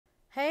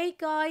Hey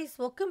guys,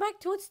 welcome back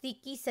to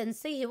Sneaky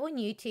Sensei here on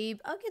YouTube.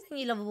 Okay,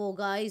 thank you, lovable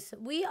guys.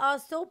 We are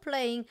still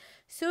playing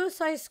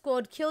Suicide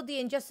Squad Kill the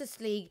Injustice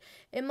League.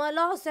 In my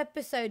last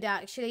episode,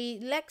 actually,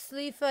 Lex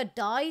Luthor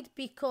died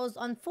because,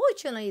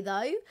 unfortunately,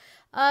 though,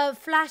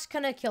 Flash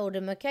kind of killed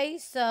him. Okay,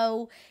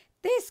 so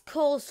this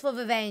calls for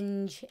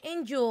revenge.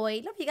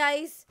 Enjoy. Love you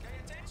guys.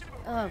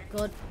 Oh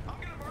God.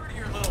 I'm gonna murder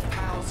your little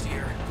pals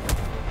here.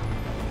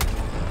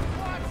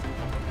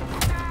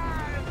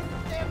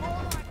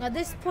 At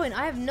this point,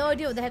 I have no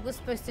idea what the heck we're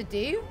supposed to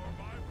do.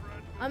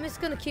 I'm just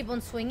going to keep on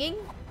swinging.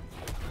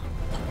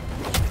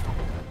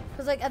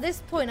 Because, like, at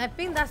this point, I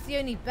think that's the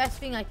only best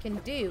thing I can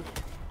do.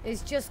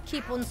 Is just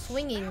keep on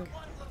swinging.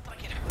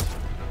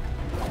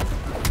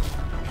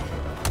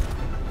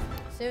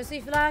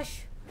 Seriously,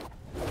 Flash?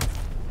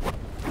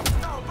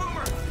 No,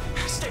 Boomer!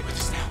 Stay with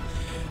us now.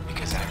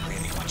 Because I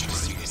really want you to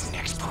see this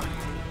next part.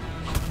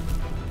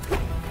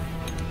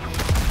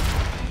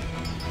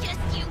 Just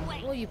you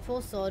wait. Oh, you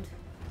poor sod.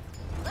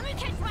 Let me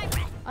catch my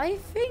breath. I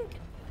think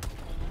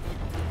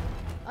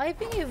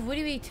it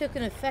really took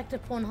an effect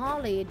upon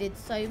Harley. It did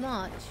so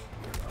much.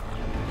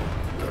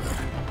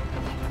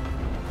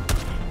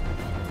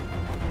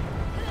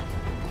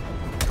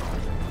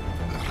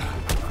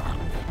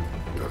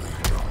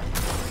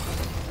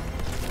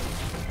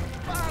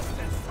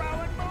 Bastards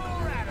throwing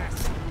more at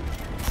us!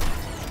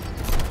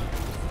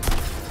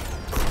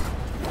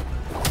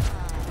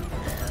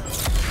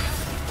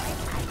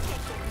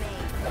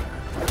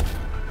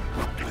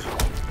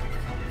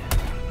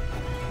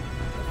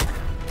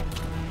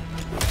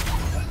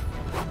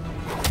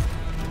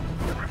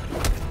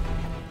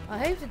 I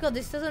hope to God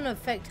this doesn't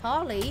affect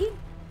Harley.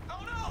 Oh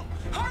no!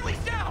 Harley's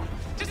down!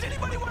 Does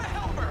anybody want to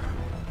help her?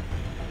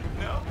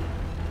 No?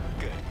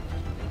 Good.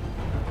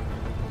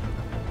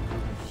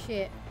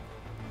 Shit.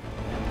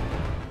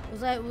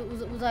 Was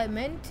I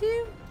meant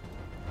to?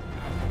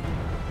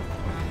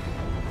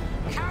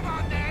 Come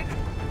on then!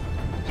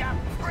 You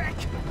prick!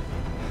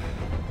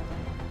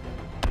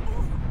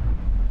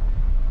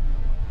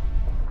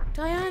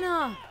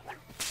 Diana!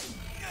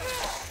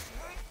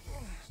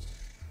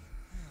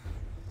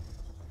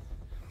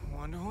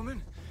 Wonder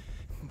Woman?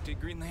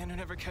 Did Green Lantern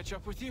ever catch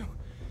up with you?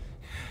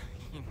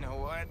 You know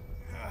what?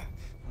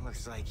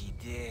 Looks like he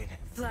did.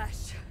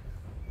 Flash,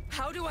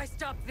 how do I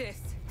stop this?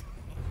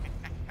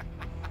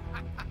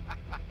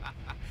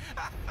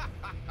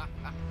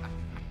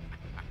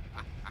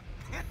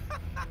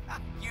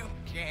 You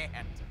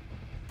can't.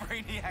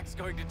 Brainiac's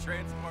going to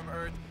transform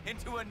Earth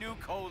into a new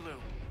Kolu.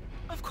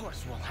 Of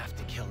course we'll have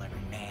to kill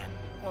every man,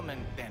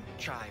 woman, and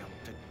child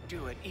to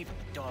do it, even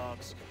the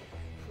dogs.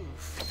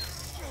 Oof.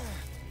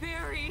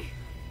 Barry!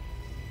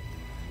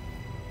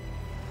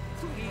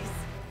 Please,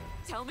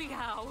 tell me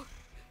how.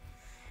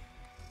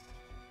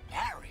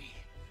 Barry?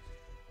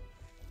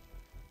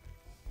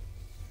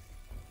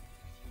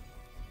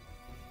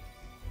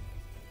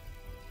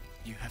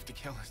 You have to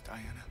kill us,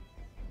 Diana.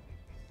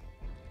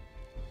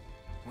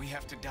 We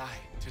have to die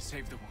to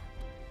save the world.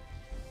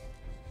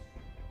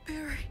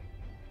 Barry.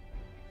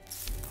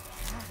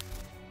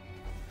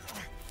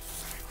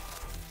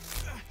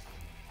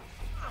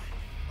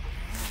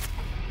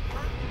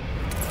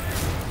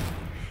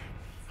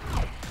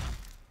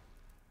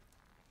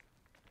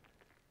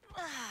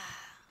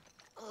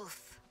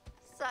 Oof.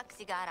 Sucks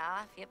you got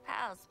off your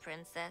pals,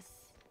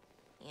 Princess.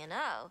 You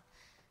know,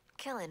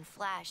 killing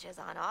Flash is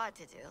on our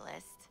to-do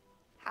list.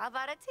 How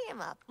about a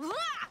team up?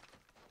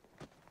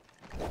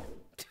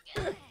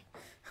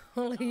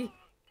 Harley.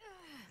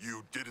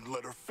 You didn't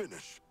let her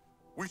finish.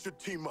 We should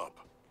team up.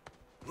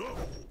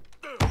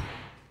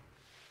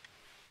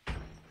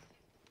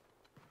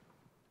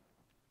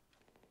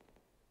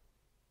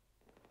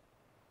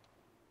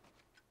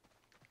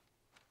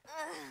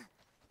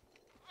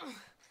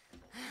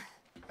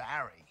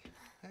 Barry?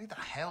 Who the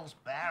hell's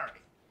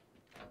Barry?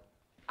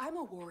 I'm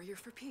a warrior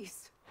for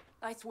peace.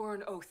 I swore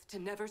an oath to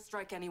never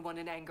strike anyone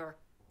in anger.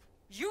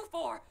 You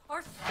four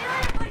are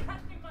seriously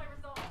testing my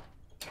resolve!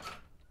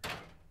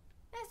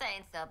 This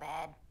ain't so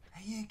bad.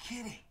 Are you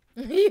kidding?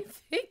 You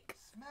think?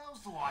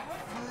 Smells like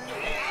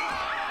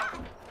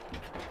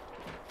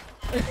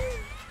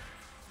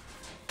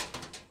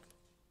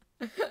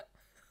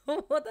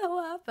What the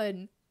hell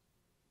happened?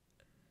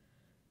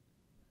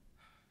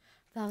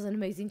 That was an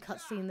amazing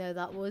cutscene though,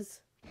 that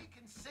was. You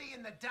can see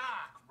in the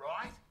dark,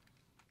 right?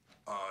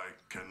 I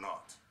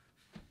cannot.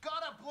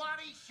 Got a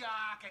bloody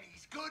shark and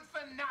he's good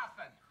for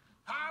nothing.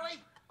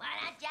 Harley? Why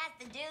not just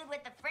the dude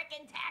with the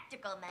frickin'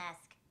 tactical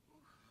mask?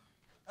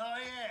 Oh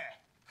yeah.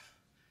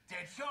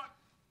 Deadshot?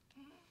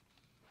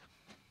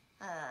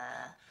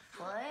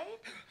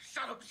 Floyd?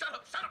 Shut up, just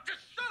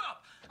shut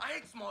up! I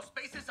hate small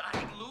spaces, I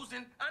hate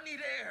losing, I need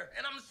air,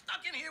 and I'm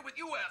stuck in here with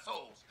you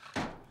assholes.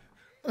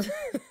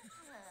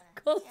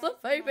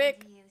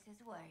 Claustrophobic. To use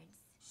his words.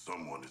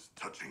 Someone is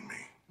touching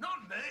me.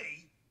 Not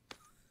me.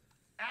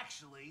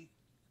 Actually,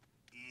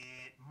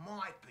 it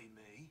might be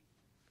me.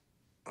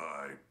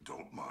 I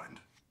don't mind.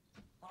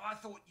 I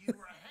thought you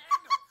were a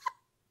handle.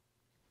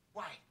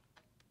 Wait.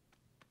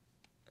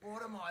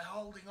 What am I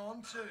holding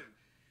on to?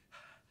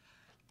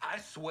 I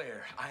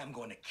swear I am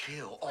going to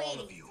kill all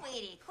of you.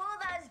 Sweetie, cool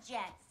those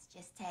jets.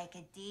 Just take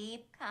a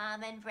deep,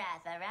 calming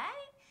breath, all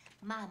right?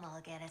 Mama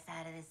will get us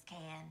out of this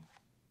can.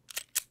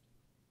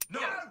 No!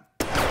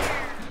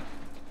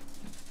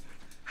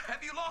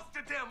 Have you lost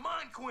your damn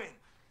mind, Quinn?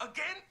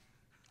 Again?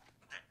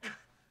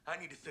 I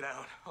need to sit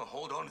down. I'll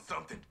hold on to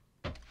something.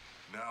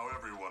 Now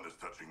everyone is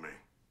touching me.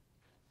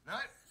 No,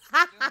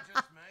 still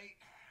just me.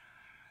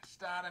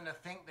 Starting to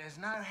think there's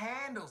no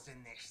handles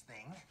in this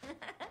thing.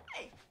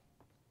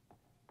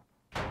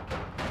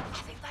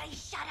 Everybody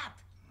shut up.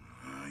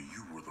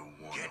 You were the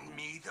one. Get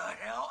me the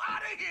hell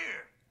out of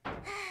here!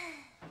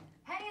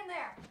 Hang in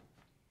there.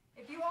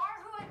 If you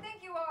are who I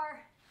think you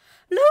are,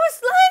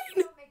 Lois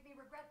Lane! don't make me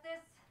regret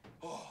this.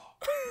 Oh,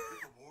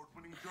 this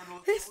award-winning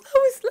journalist. It's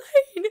Lois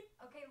Lane!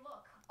 Okay,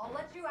 look, I'll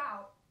let you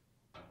out.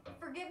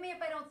 Forgive me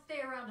if I don't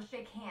stay around to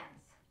shake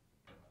hands.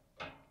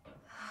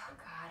 Oh,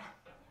 God.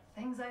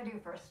 Things I do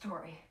for a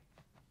story.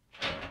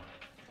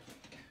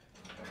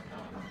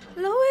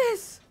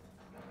 Lois!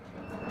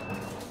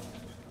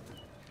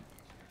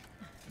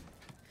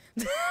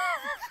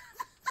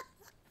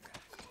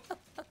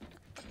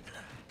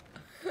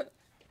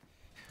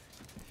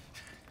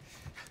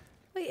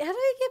 Wait, how do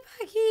I get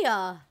back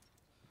here?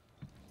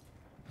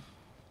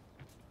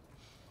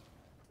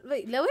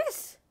 Wait,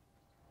 Lois?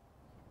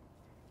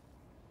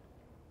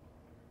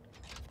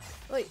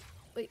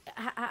 Wait,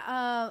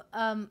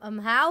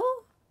 how?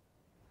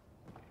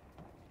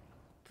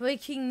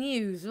 Breaking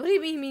news. What do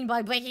you mean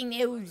by breaking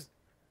news?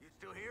 You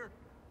still here?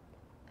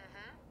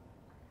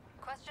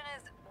 Question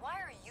is, why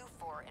are you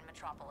four in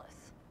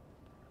Metropolis?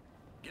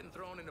 Getting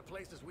thrown into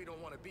places we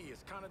don't want to be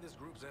is kind of this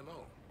group's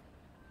MO.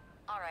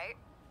 All right.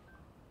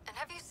 And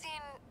have you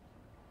seen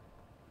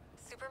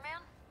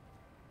Superman?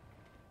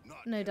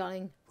 Not No, yet.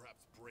 darling. Perhaps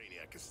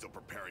Brainiac is still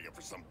preparing him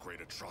for some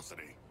great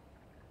atrocity.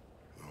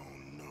 Oh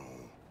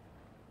no.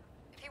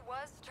 If he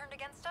was turned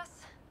against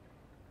us,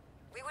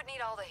 we would need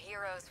all the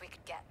heroes we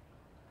could get.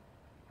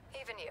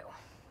 Even you.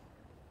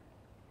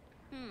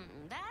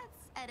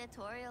 That's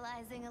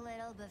editorializing a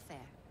little, but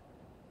fair.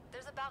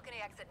 There's a balcony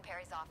exit in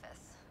Perry's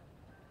office.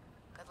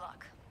 Good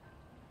luck.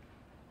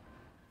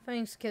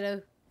 Thanks,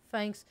 kiddo.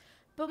 Thanks.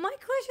 But my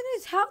question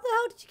is, how the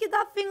hell did you get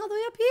that thing all the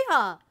way up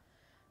here?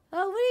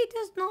 That really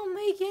does not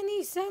make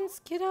any sense,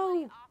 kiddo.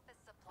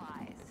 Office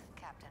supplies,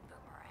 Captain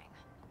Boomerang.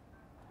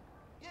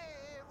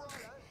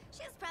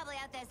 She was probably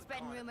out there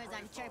spreading rumors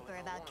on Chirper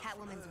about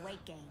Catwoman's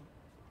weight gain.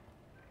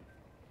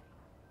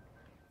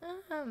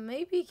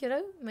 Maybe,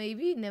 kiddo.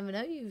 Maybe. Never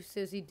know. You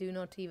seriously do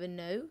not even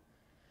know.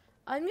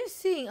 I'm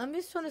just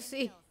trying to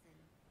see.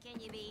 Can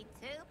you be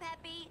too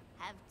peppy?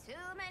 Have too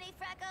many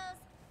freckles?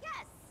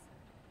 Yes.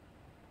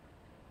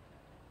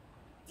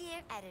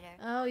 Dear editor.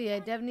 Oh, yeah,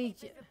 definitely.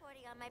 This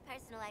reporting on my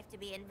personal life to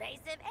be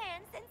invasive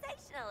and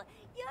sensational.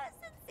 Yours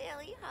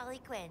sincerely,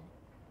 Harley Quinn.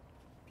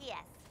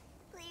 P.S.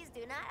 Please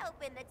do not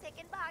open the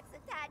ticking box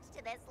attached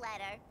to this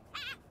letter.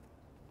 Ah!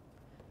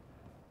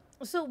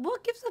 So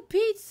what gives the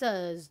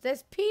pizzas?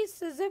 There's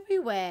pizzas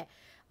everywhere.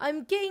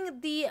 I'm getting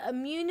the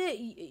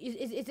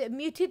is it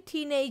muted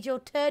teenager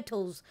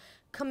turtles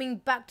coming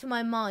back to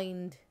my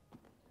mind.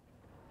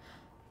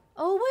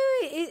 Oh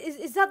wait,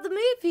 is that the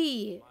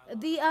movie?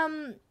 The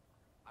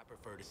I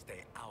prefer to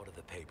stay out of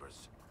the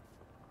papers.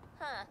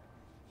 Huh.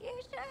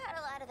 You sure had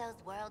a lot of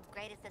those world's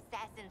greatest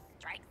assassin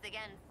strikes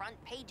again front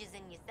pages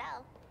in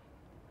yourself.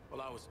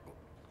 Well, I was...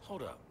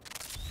 Hold up.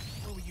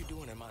 What were you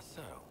doing in my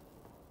cell?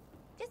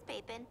 Just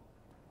peeping.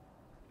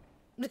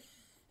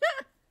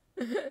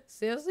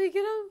 Seriously,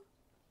 kiddo?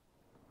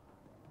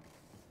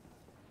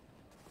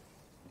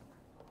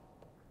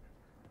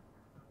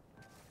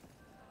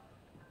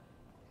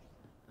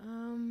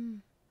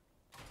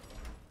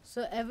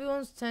 So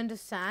everyone's turned to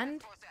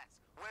sand?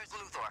 Where's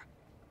Luthor?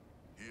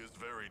 He is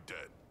very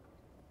dead.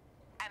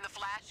 And the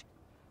Flash?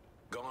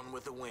 Gone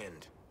with the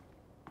wind.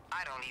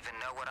 I don't even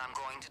know what I'm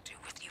going to do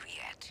with you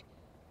yet.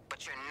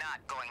 But you're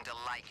not going to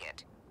like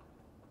it.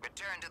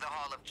 Return to the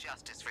Hall of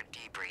Justice for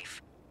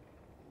debrief.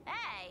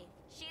 Hey,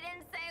 she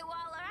didn't say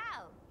Waller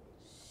out.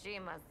 She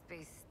must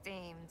be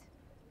steamed.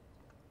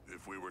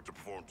 If we were to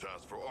perform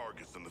tasks for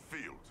Argus in the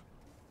field,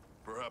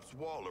 perhaps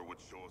Waller would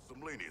show us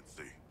some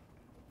leniency.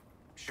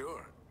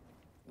 Sure.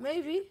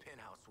 Maybe.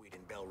 Penthouse suite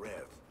in Bel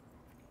Rev.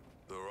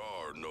 There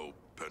are no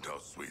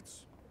penthouse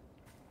suites.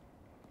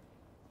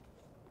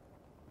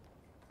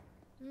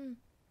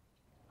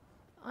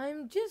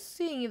 I'm just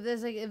seeing if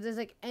there's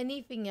like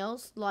anything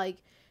else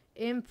like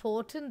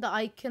important that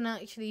I can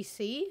actually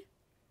see.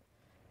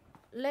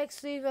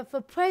 Lex Luthor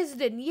for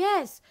president.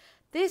 Yes,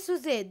 this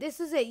was it.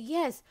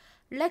 Yes,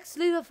 Lex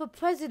Luthor for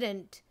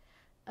president.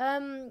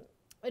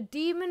 A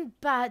demon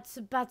bats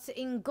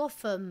in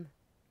Gotham.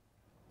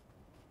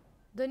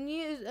 The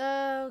news.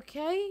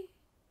 Okay.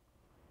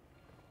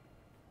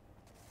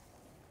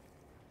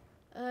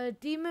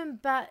 Demon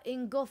bat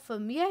in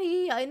Gotham. Yeah,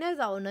 I know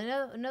that one. I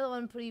know another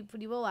one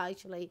pretty well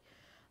actually.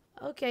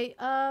 Okay.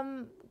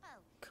 Come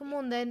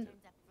on then.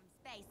 Turns up from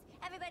space.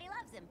 Everybody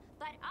loves him,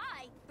 but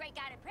I break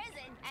out of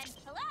prison and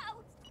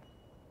hello.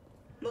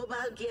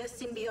 Mobile gear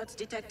symbiote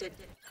detected.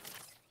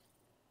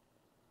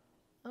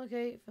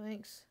 Okay,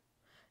 thanks.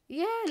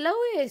 Yeah,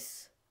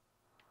 Lois.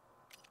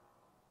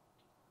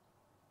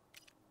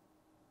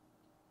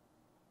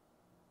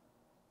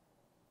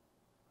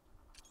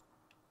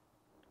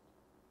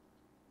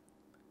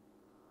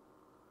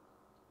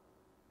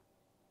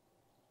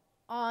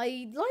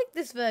 I like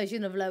this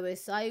version of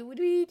Lois. I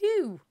really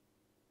do.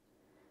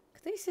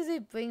 Could they say they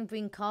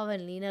bring Cara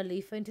and Lena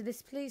Leaf into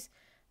this, please?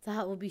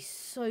 That would be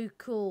so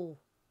cool.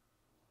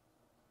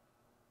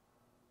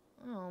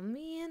 Oh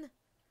man,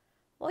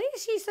 why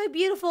is she so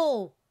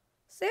beautiful?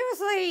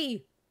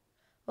 Seriously.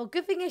 Well,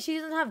 good thing is she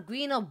doesn't have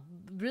green or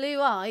blue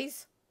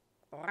eyes.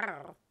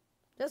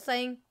 Just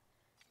saying.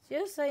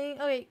 Just saying.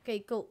 Okay, okay,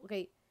 cool.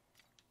 Okay.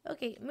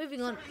 Okay,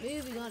 moving on.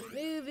 Moving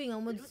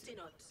onwards.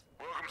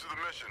 Welcome to the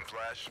mission,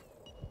 Flash.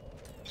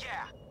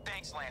 Yeah,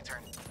 thanks,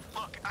 Lantern.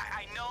 Look,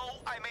 I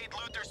know I made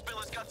Luther spill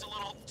his guts a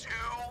little too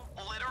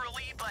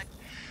literally, but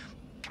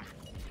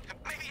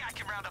maybe I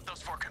can round up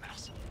those 4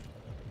 criminals.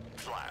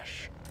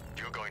 Flash,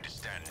 you're going to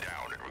stand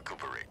down and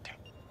recuperate.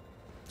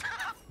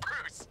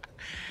 Bruce,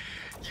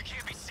 you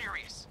can't be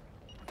serious.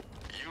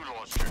 You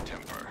lost your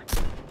temper.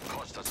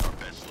 Cost us our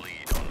best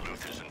lead on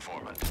Luther's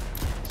informant.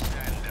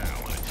 Stand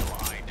down until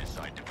I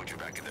decide to put you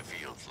back in the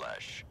field,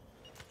 Flash.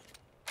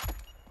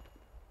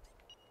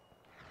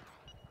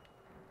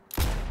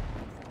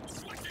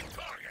 Switching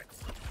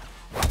targets.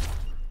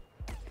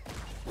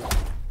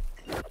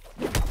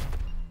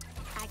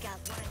 I got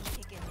one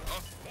chicken.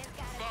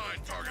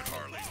 Fine, Target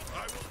Harley. I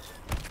will.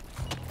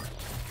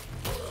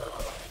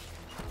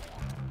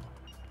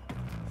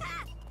 Ha!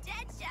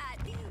 Deadshot!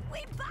 We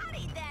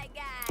bodied that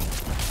guy!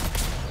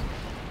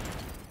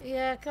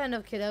 Yeah, kind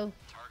of, kiddo.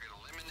 Target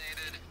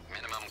eliminated,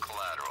 minimum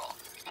collateral.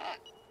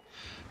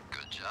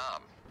 Good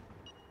job.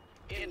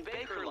 In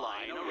Baker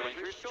Line, a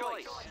renter's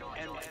choice.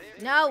 And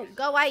No,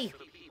 go away.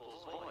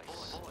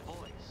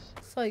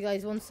 Sorry,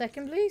 guys. 1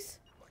 second, please.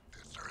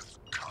 This earth's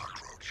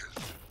cockroaches.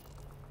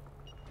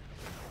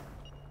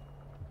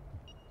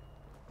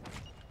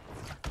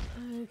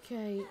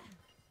 Okay.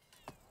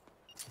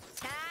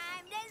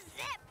 Time to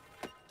zip!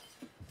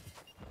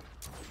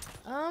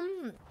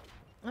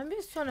 I'm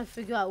just trying to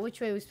figure out which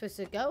way we're supposed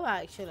to go,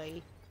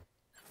 actually.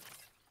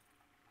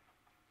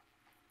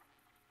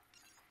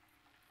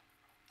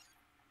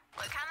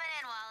 We're coming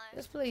in, Waller.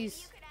 Yes, please.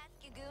 You could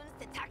ask your goons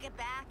to tuck it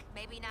back,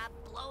 maybe not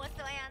blow us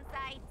away on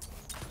sight.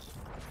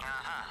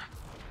 Uh-huh.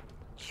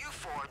 You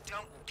 4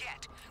 don't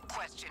get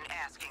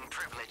question-asking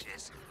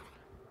privileges.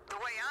 The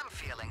way I'm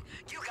feeling,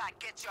 you got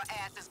get your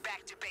asses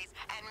back to base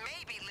and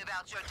maybe live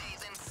out your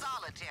days in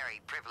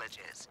solitary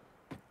privileges.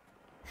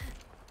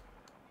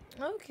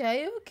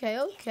 Okay,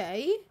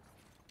 okay.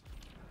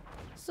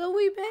 So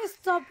we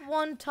messed up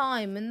one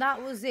time, and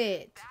that was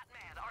it.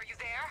 Batman, are you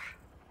there?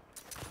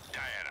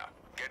 Diana,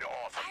 get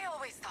off. I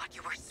always thought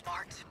you were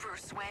smart,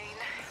 Bruce Wayne.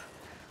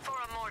 For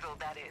a mortal,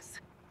 that is.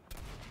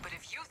 But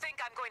if you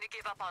think I'm going to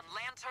give up on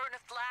Lantern,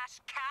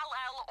 Flash,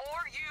 Kal-El,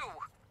 or you,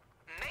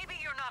 maybe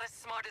you're not as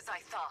smart as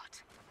I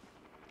thought.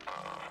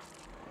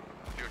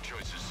 Your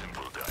choice is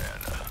simple,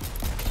 Diana.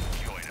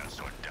 Join us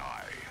or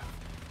die.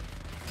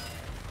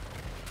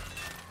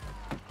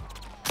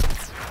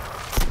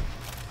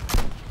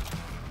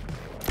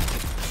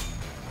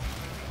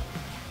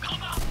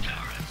 Come out,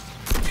 Terrence!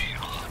 Be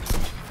on!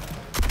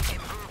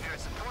 Improve your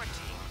support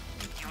team.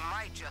 You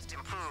might just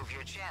improve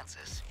your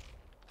chances.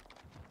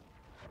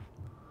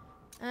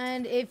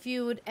 And if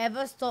you would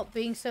ever stop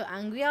being so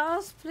angry at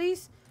us,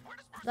 please,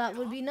 that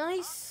would be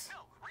nice.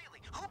 No, really,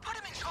 who put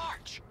him in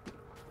charge?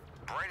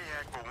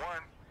 Brainiac for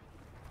one.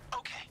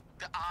 Okay,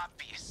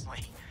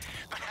 obviously.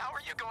 But how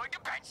are you going to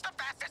bench the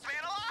fastest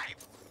man alive?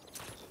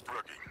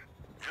 Rookie,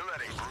 you're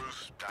letting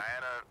Bruce,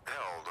 Diana,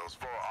 hell, those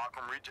 4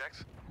 Arkham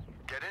rejects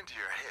get into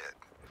your head.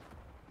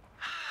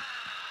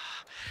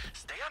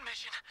 Stay on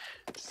mission,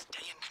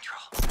 stay in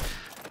control.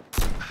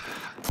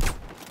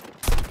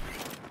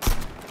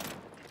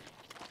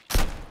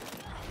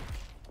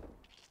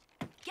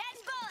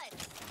 Getting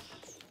bullets!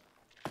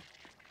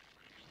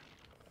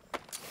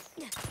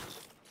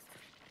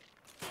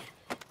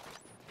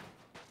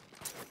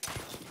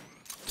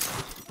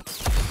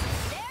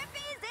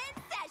 Therapy's in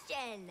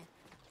session!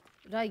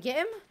 Did I get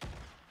him?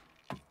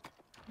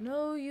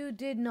 No, you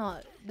did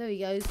not. There he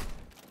goes.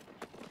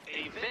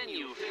 a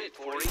venue fit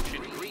for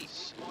ancient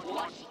Greece.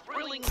 Watch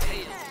thrilling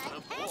tales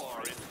of war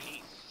and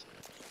peace.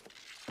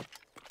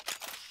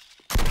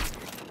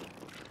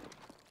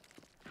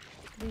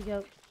 There you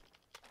go.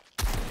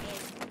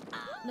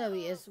 There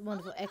he is.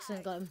 Wonderful.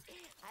 Excellent. Got him.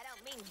 I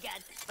don't mean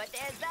guts, but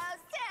there's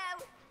those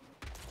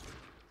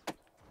too!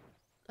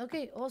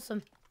 Okay,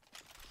 awesome.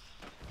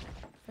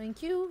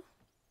 Thank you.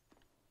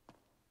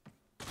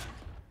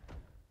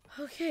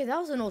 Okay, that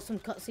was an awesome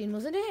cutscene,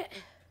 wasn't it?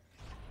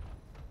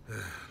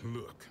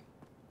 Look.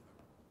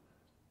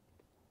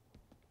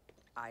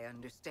 I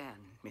understand,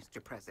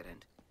 Mr.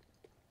 President.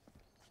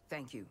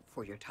 Thank you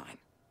for your time.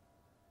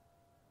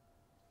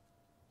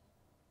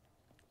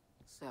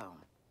 So,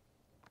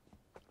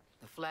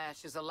 the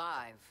Flash is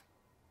alive.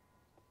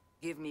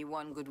 Give me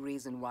one good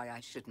reason why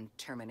I shouldn't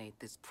terminate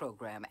this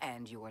program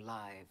and your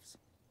lives.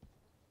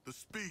 The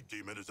speed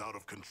demon is out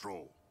of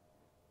control.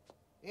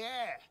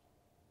 Yeah.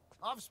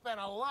 I've spent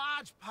a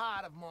large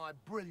part of my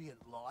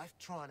brilliant life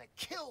trying to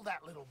kill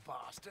that little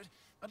bastard.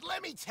 But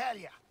let me tell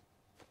you,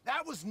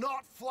 that was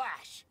not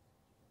Flash.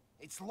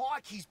 It's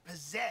like he's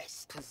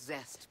possessed.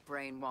 Possessed,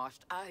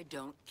 brainwashed, I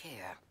don't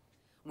care.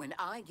 When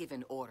I give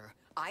an order,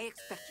 I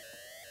expect...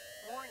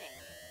 Warning.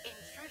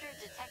 Intruder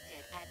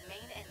detected at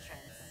main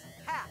entrance.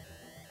 Ha!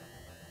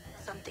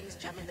 Something's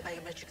jamming the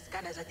biometric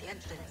scanners at the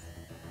entrance.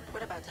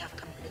 We're about to have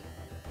company.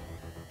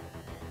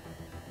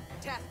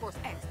 Task Force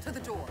X, to the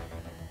door.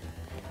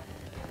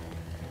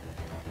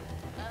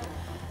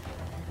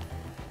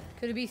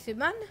 Could it be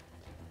Superman?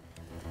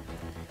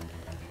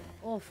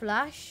 Or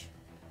Flash?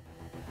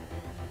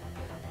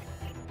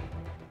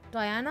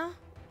 Diana?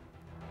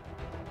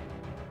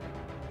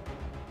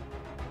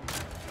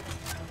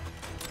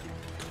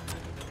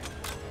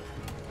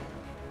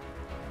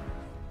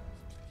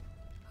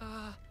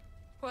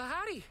 Well,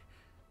 howdy.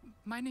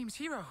 My name's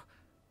Hero.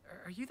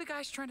 Are you the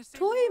guys trying to save...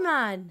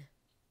 Toyman!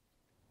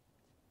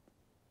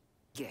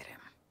 Get him.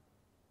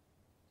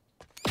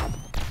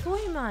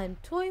 Toyman!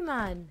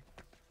 Toyman!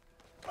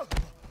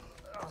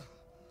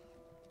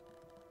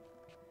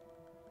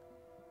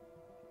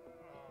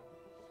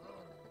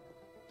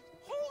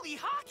 Holy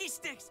hockey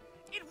sticks!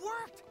 It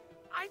worked!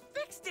 I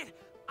fixed it!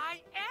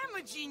 I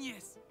am a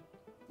genius!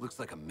 Looks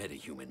like a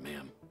metahuman,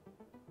 ma'am.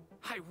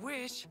 I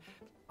wish.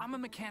 I'm a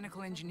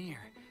mechanical engineer.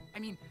 I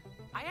mean,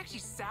 I actually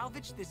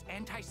salvaged this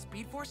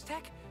anti-Speed Force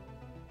tech.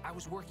 I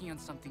was working on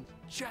something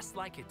just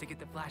like it to get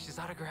the Flash's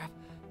autograph.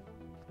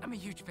 I'm a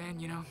huge fan,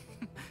 you know.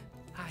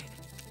 Hi.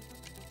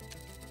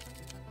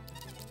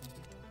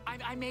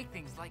 I make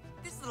things like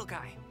this little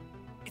guy.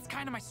 It's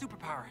kind of my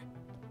superpower.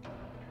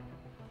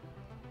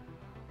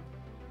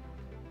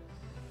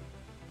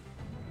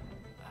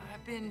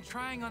 I've been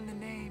trying on the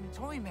name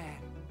Toyman.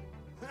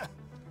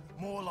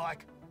 More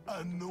like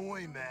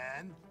Annoy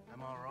Man.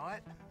 Am I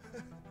right?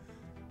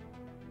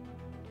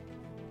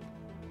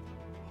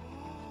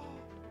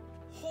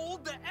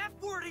 Hold the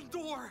F-wording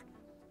door!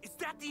 Is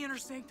that the inner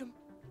sanctum?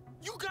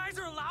 You guys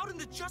are allowed in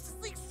the Justice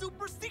League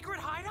super secret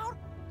hideout?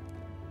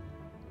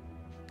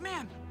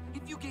 Man,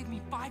 if you gave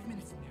me 5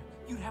 minutes in there,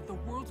 you'd have the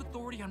world's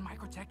authority on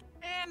microtech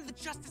and the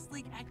Justice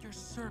League at your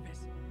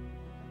service.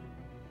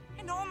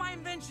 And all my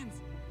inventions.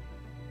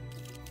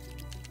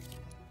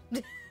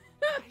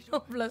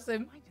 Oh, bless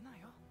him.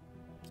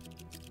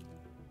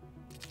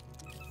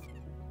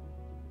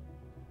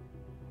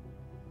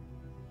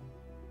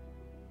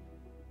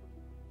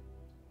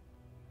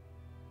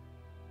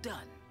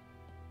 Done.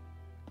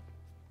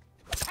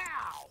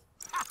 Pow!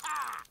 Ha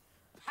ha!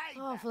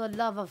 Oh, for the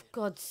love of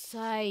God's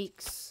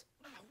sakes.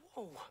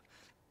 Whoa.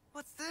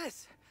 What's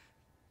this?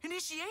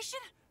 Initiation?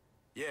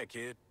 Yeah,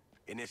 kid.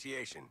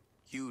 Initiation.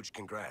 Huge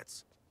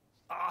congrats.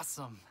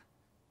 Awesome.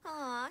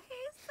 Aw,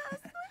 he's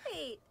so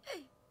sweet.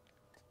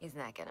 He's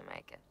not gonna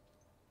make it.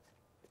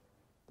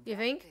 You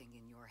think? Thing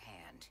in your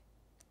hand.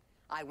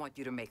 I want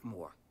you to make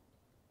more.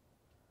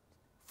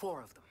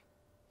 4 of them.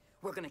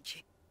 We're gonna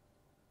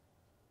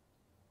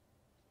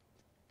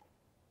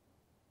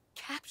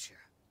capture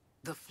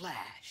the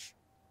Flash.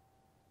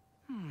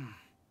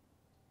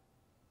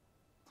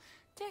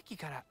 敵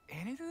から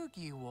エネル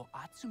ギーを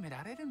集め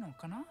られるの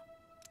かな?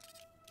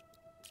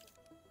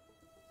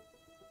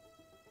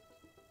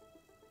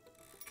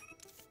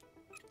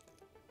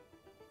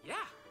 Yeah,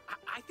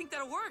 I think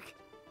that'll work.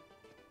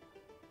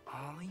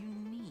 All you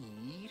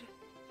need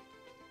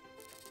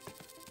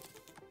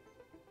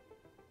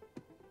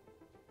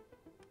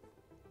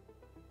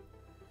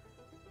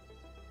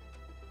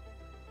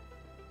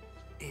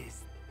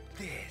is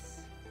this.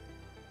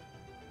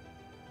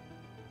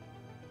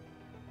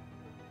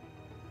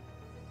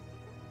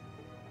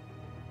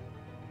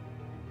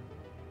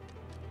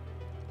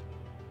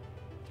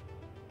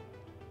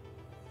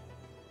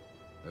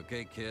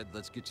 Okay, kid,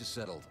 let's get you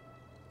settled.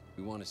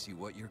 We want to see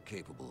what you're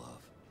capable of.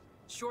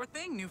 Sure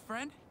thing, new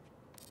friend.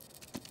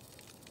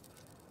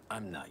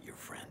 I'm not your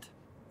friend.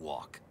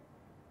 Walk.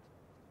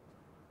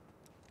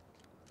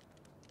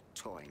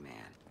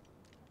 Toyman.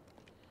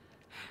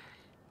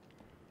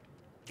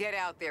 Get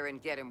out there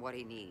and get him what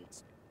he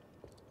needs.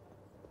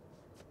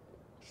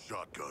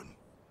 Shotgun.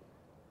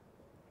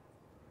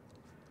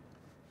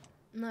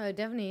 No,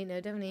 definitely,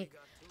 no, definitely.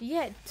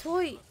 Yeah,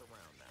 toy.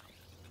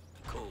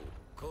 Cool,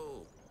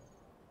 cool.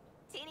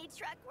 Teeny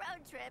truck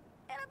road trip.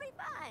 It'll be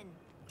fun.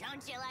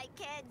 Don't you like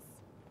kids?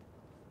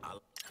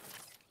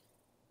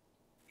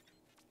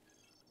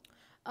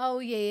 Oh,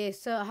 yeah.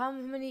 So how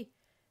many?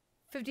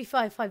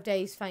 55, 5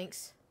 days,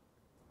 thanks.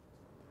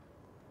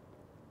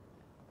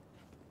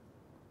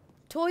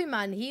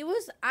 Toyman, he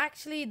was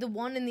actually the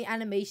one in the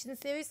animation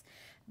series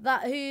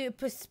that who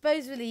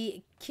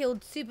supposedly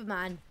killed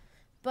Superman.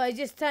 But it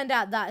just turned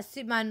out that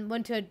Superman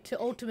went to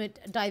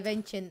ultimate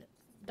dimension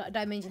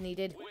he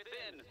did.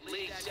 Within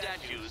League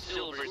statues,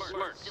 silver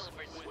smirks.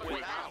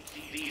 Without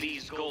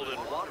these golden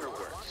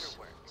waterworks.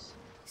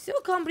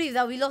 Still can't believe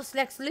that we lost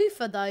Lex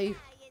Luthor though.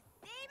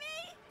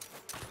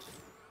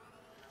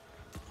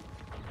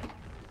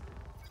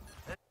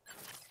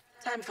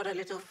 Time for a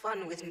little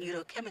fun with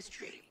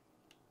neurochemistry.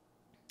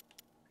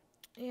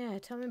 Yeah,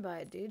 tell me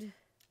about it, dude.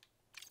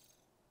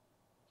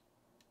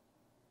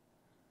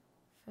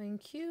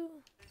 Thank you.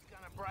 It's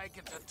gonna break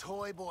it to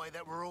Toy Boy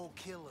that we're all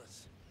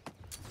killers.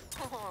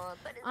 Oh,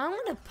 but I'm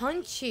gonna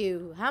punch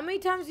you. How many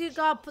times you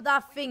gotta put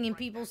that thing in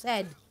people's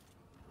head?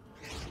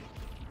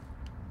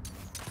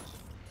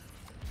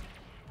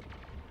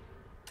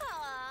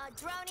 Aw,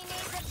 Droney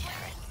needs a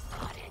turret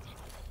spotted.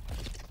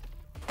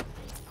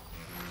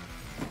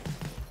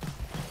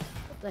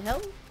 What the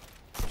hell?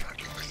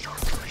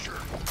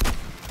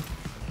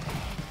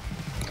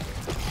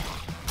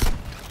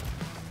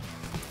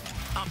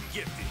 I'm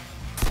gifted.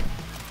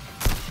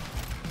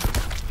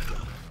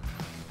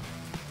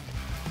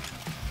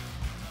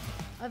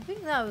 I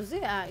think that was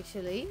it,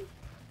 actually.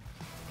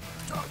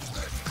 Touch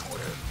this,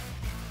 Quinn.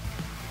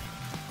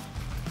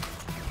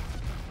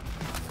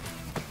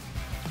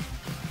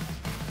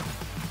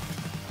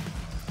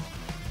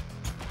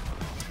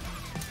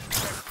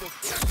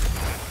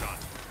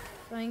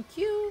 Thank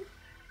you.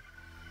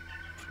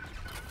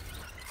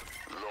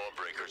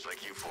 Lawbreakers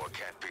like you four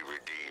can't be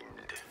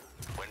redeemed.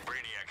 When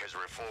Brainiac has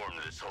reformed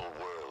this whole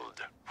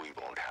world, we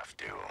won't have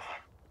to.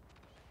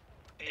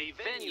 A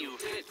venue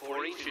fit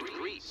for ancient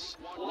Greece.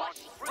 What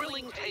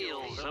thrilling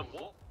tales of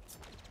war.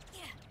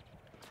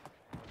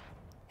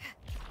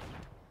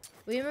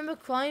 Remember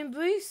crying,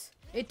 Bruce?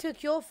 It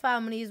took your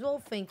family as well,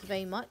 thank you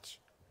very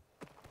much.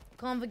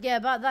 Can't forget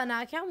about that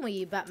now, can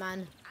we,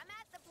 Batman? I'm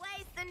at the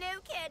place the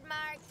new kid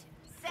marked.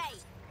 Say,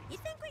 you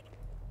think we...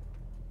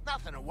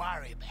 Nothing to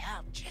worry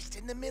about. Just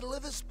in the middle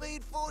of a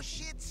Speed Force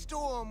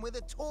shitstorm with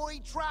a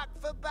toy truck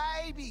for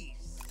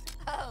babies.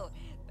 Oh,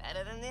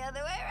 better than the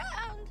other way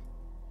around.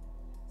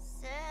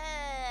 So...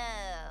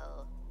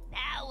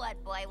 Now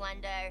what, Boy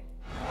Wonder?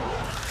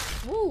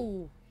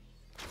 Ooh.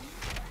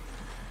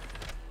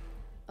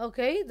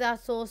 Okay,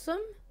 that's awesome.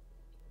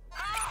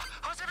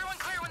 Was everyone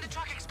clear when the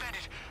truck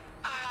expanded?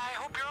 I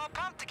hope you're all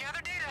pumped to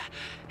gather data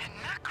and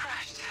not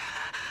crushed.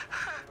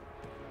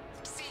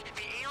 See,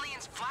 the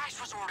aliens Flash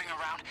was ordering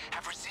around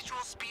have residual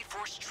Speed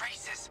Force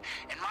traces,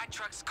 and my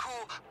truck's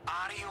cool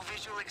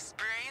audio-visual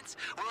experience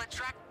will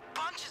attract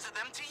bunches of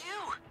them to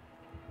you.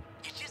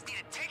 You just need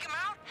to take them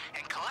out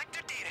and collect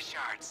their data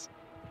shards.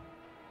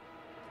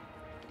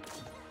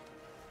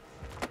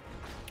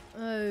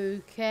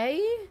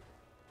 Okay.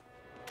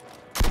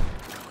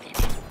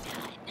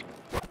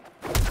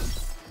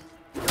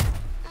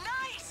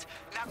 Nice!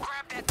 Now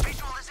grab that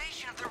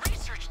visualization of the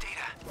research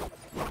data.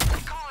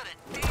 We call it a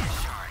data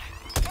shard,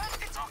 but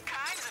it's all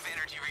kinds of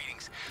energy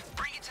readings.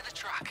 Bring it to the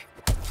truck.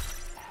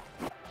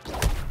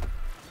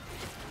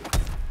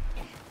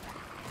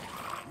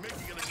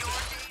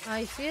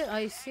 I see it,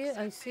 I see it,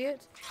 I see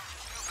it.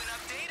 Scooping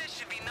up data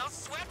should be no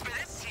sweat for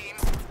this team.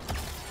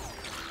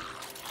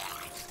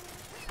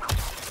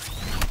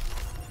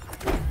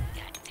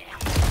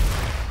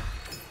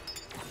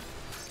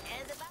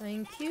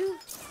 Thank you.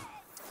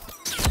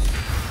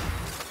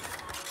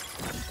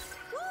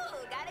 Ooh,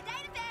 got a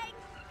data thing!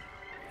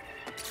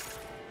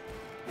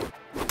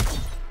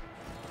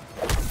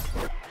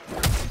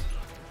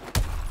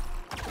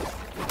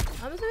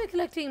 I'm going to be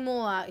collecting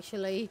more,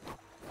 actually.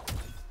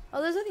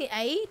 Oh, there's only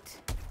 8?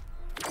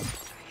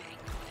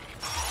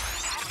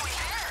 Halfway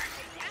there!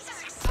 This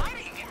is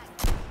exciting!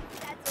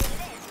 That's what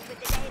it is. You put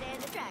the data in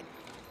the truck.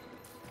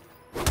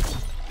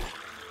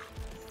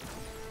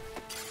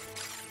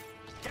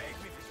 Gave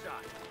me the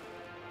shot.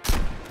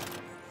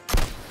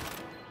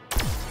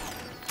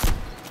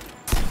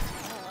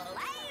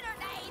 Later,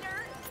 later!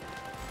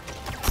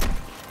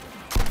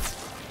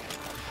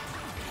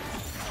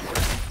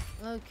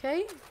 Okay.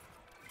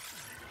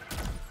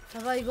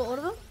 Have I got all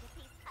of them?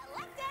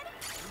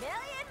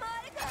 Million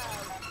more to go.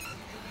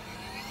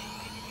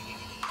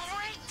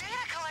 Great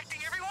data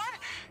collecting, everyone!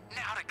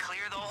 Now to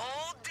clear the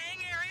whole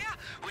dang area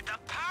with the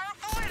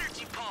powerful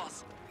energy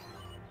pulse.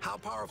 How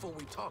powerful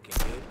we talking,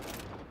 dude?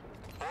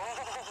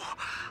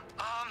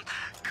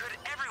 Could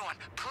everyone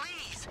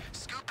please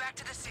scoot back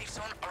to the safe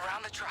zone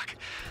around the truck?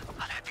 Oh,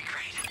 that'd be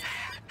great.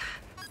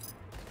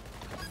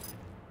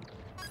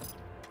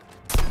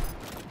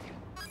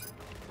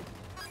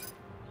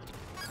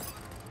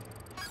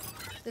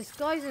 This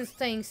guy isn't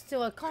staying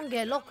still. I can't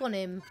get a lock on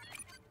him.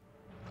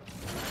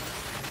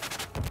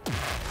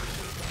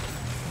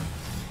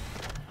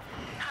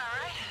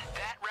 Alright,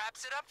 that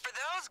wraps it up for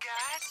those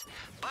guys.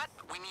 But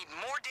we need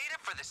more data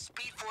for the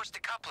Speed Force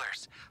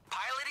decouplers,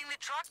 piloting the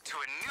truck to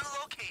a new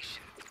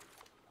location.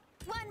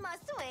 One more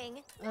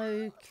swing.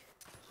 Okay.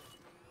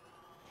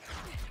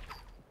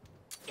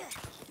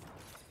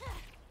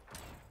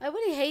 I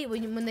really hate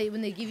when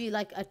they give you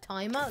like a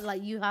timer,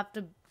 like you have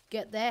to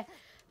get there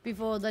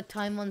before the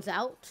time runs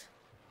out.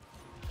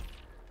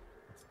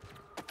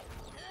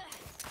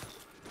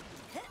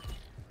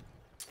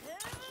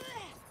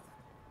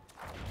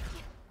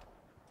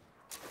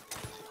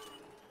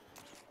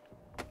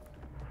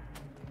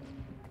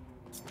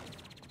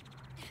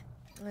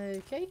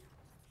 Okay.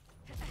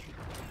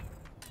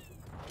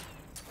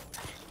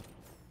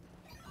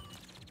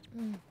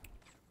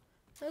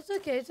 It's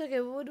okay, it's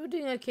okay. We're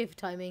doing okay for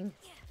timing.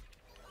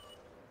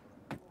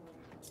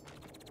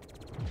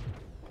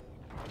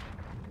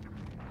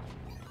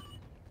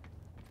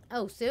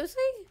 Oh,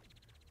 seriously?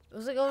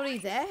 Was it already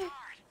there?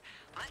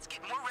 Let's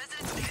get more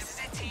residents to this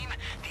team.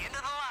 The end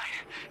of the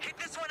line. Hit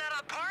this one out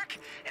of the park,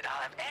 and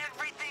I'll have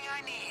everything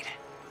I need.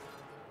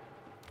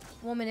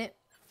 1 minute.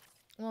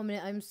 1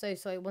 minute. I'm so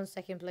sorry. 1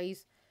 second,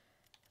 please.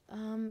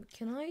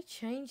 Can I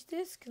change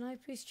this? Can I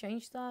please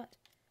change that?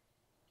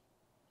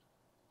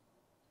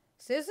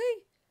 Seriously?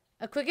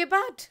 A cricket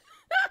bat?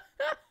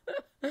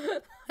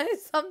 That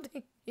is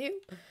something new.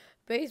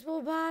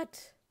 Baseball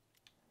bat?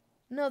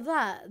 No,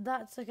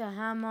 that's like a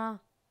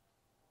hammer.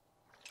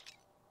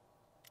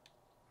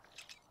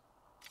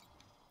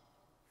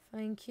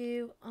 Thank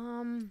you.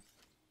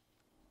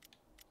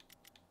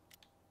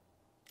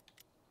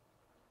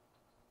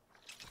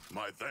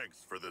 My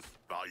thanks for this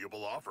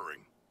valuable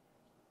offering.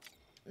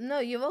 No,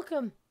 you're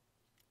welcome.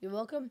 You're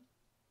welcome.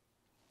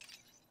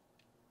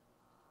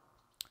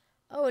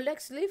 Oh,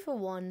 Lex Luthor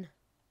one.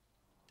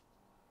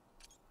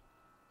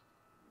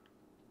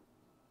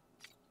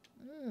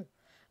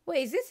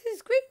 Wait, is this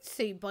his green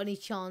suit by any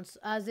chance?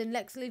 As in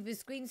Lex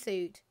Luthor's green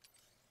suit?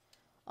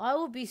 I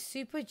will be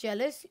super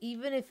jealous,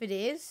 even if it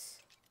is.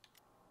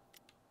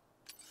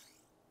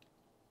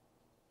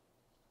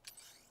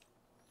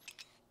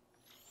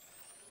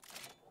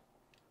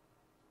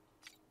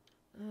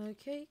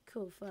 Okay,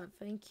 cool, fab,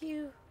 thank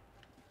you.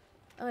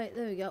 Alright,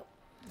 there we go.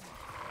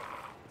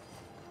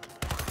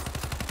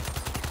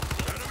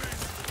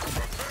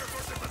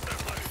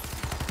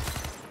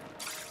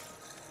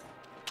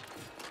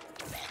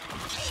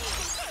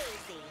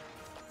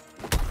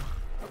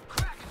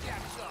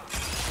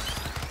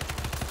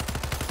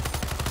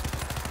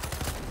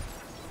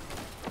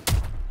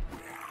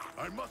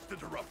 I must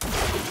interrupt.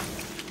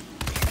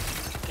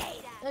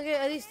 Okay,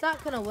 at least that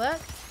kind of work.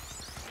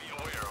 Be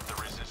aware of the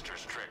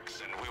resistors'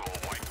 tricks, and we will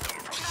wipe them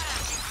from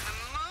the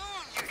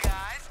moon, you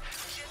guys.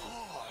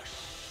 Oh,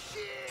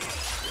 shit.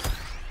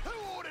 Who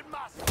ordered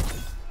muscle?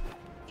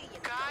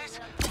 Guys,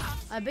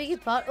 I beg your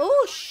pardon.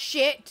 Oh,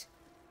 shit.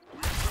 You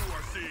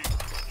are seeing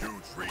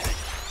huge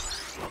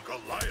readings. A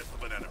Goliath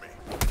of an enemy.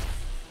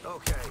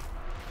 Okay.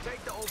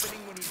 Take the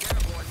opening when you get a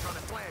boy trying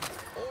to slam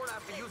you, or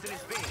after using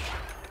his beam.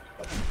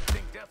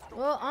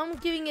 Well, I'm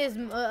giving his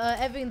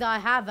everything that I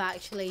have,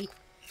 actually.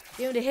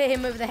 Be able to hit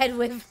him over the head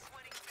with.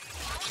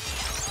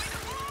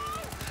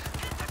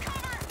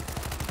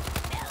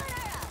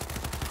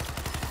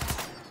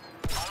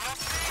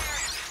 almost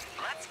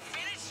there. Let's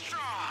finish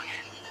strong.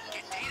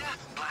 Get data,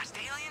 blast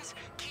aliens,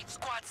 keep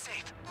squad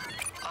safe.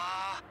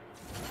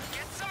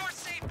 Get somewhere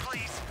safe,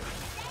 please.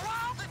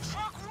 Wow, the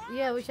truck runs.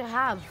 Yeah, which I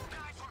have.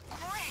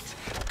 Great.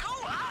 Go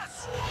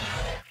us.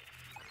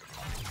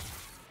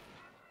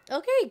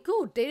 Okay,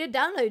 cool. Data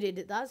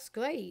downloaded. That's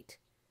great.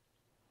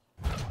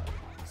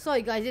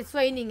 Sorry, guys. It's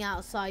raining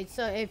outside.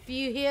 So if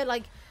you hear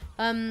like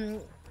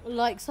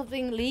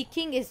something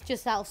leaking, it's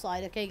just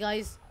outside. Okay,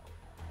 guys.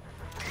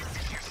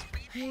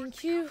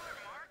 Thank you.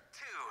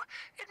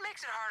 It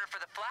makes it harder for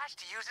the Flash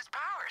to use its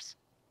powers.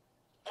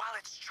 While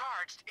it's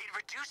charged, it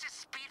reduces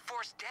Speed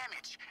Force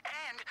damage.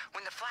 And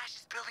when the Flash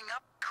is building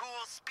up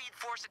cool Speed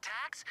Force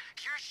attacks,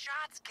 your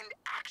shots can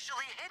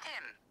actually hit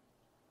him.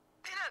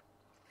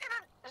 In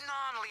a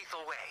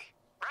non-lethal way,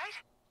 right?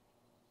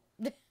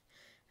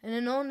 In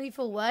a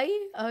non-lethal way?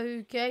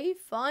 Okay,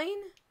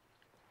 fine.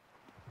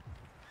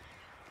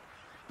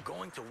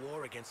 Going to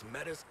war against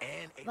metas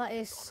and That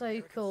is so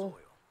cool.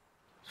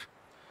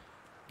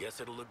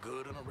 Guess it'll look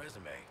good on a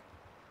resume.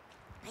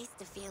 Nice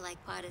to feel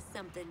like part of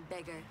something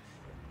bigger.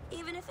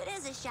 Even if it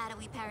is a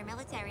shadowy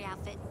paramilitary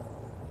outfit.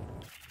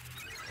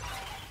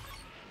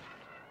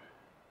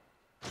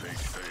 They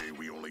say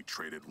we only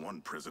traded one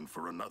prison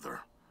for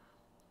another.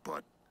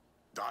 But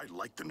I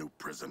like the new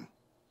prison.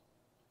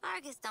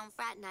 Argus don't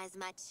fraternize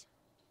much.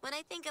 When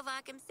I think of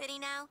Arkham City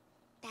now,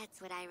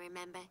 that's what I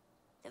remember.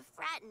 The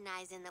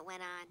fraternizing that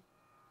went on.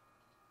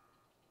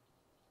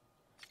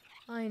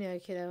 I know,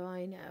 kiddo,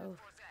 I know.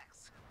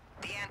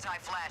 The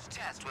anti-Flash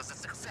test was a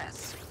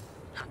success.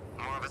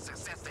 More of a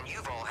success than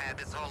you've all had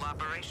this whole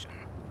operation.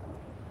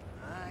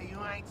 You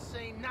ain't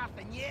seen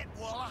nothing yet,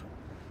 Waller.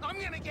 I'm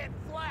gonna get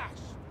Flash.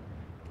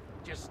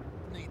 Just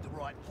need the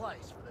right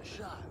place for the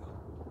show.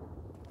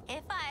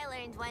 If I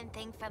learned one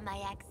thing from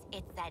my ex,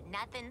 it's that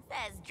nothing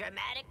says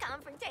dramatic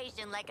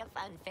confrontation like a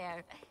fun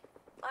fair.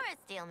 Or a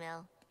steel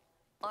mill.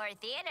 Or a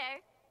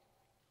theater.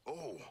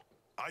 Oh,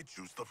 I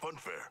choose the fun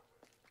fair.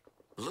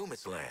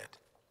 Loomis Land.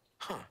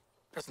 Huh.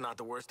 That's not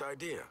the worst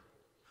idea.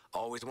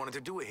 Always wanted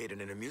to do a hit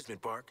in an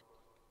amusement park.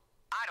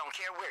 I don't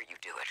care where you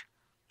do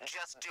it.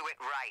 Just do it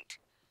right.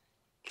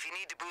 If you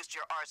need to boost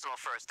your arsenal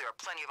first, there are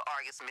plenty of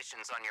Argus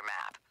missions on your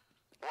map.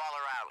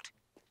 Waller out.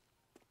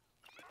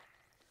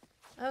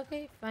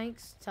 Okay,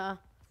 thanks, Ta.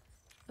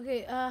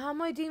 Okay, how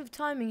am I doing for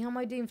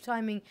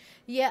timing?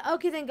 Yeah,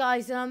 okay then,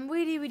 guys, and I'm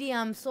really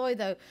sorry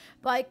though,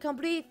 but I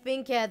completely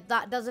think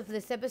that does it for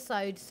this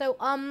episode. So,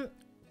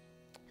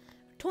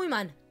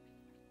 Toyman,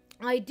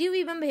 I do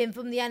remember him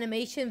from the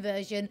animation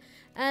version,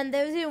 and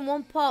there was even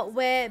one part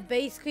where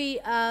basically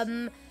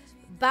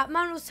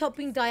Batman was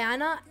helping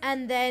Diana,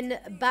 and then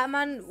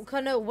Batman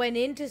kind of went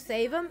in to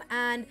save him,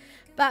 and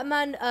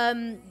Batman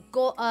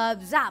got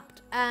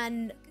zapped,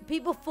 and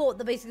people thought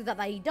that basically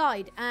that he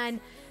died, and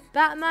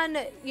Batman,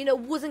 you know,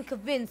 wasn't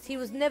convinced. He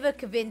was never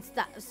convinced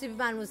that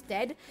Superman was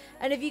dead.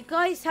 And if you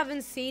guys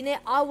haven't seen it,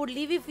 I will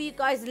leave it for you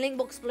guys in the link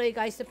box below,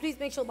 guys. So please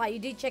make sure that you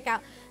do check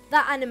out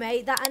that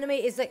anime. That anime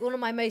is like one of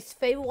my most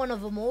favorite one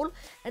of them all,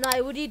 and I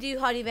really do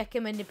highly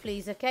recommend it,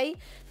 please. Okay,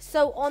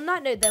 so on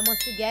that note then,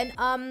 once again,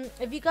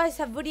 if you guys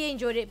have really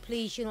enjoyed it,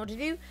 please, you know what to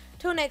do.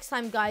 Till next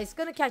time, guys,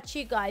 gonna catch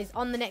you guys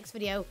on the next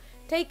video.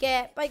 Take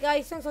care, bye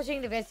guys, thanks for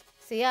watching the video.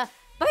 See ya,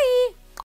 bye.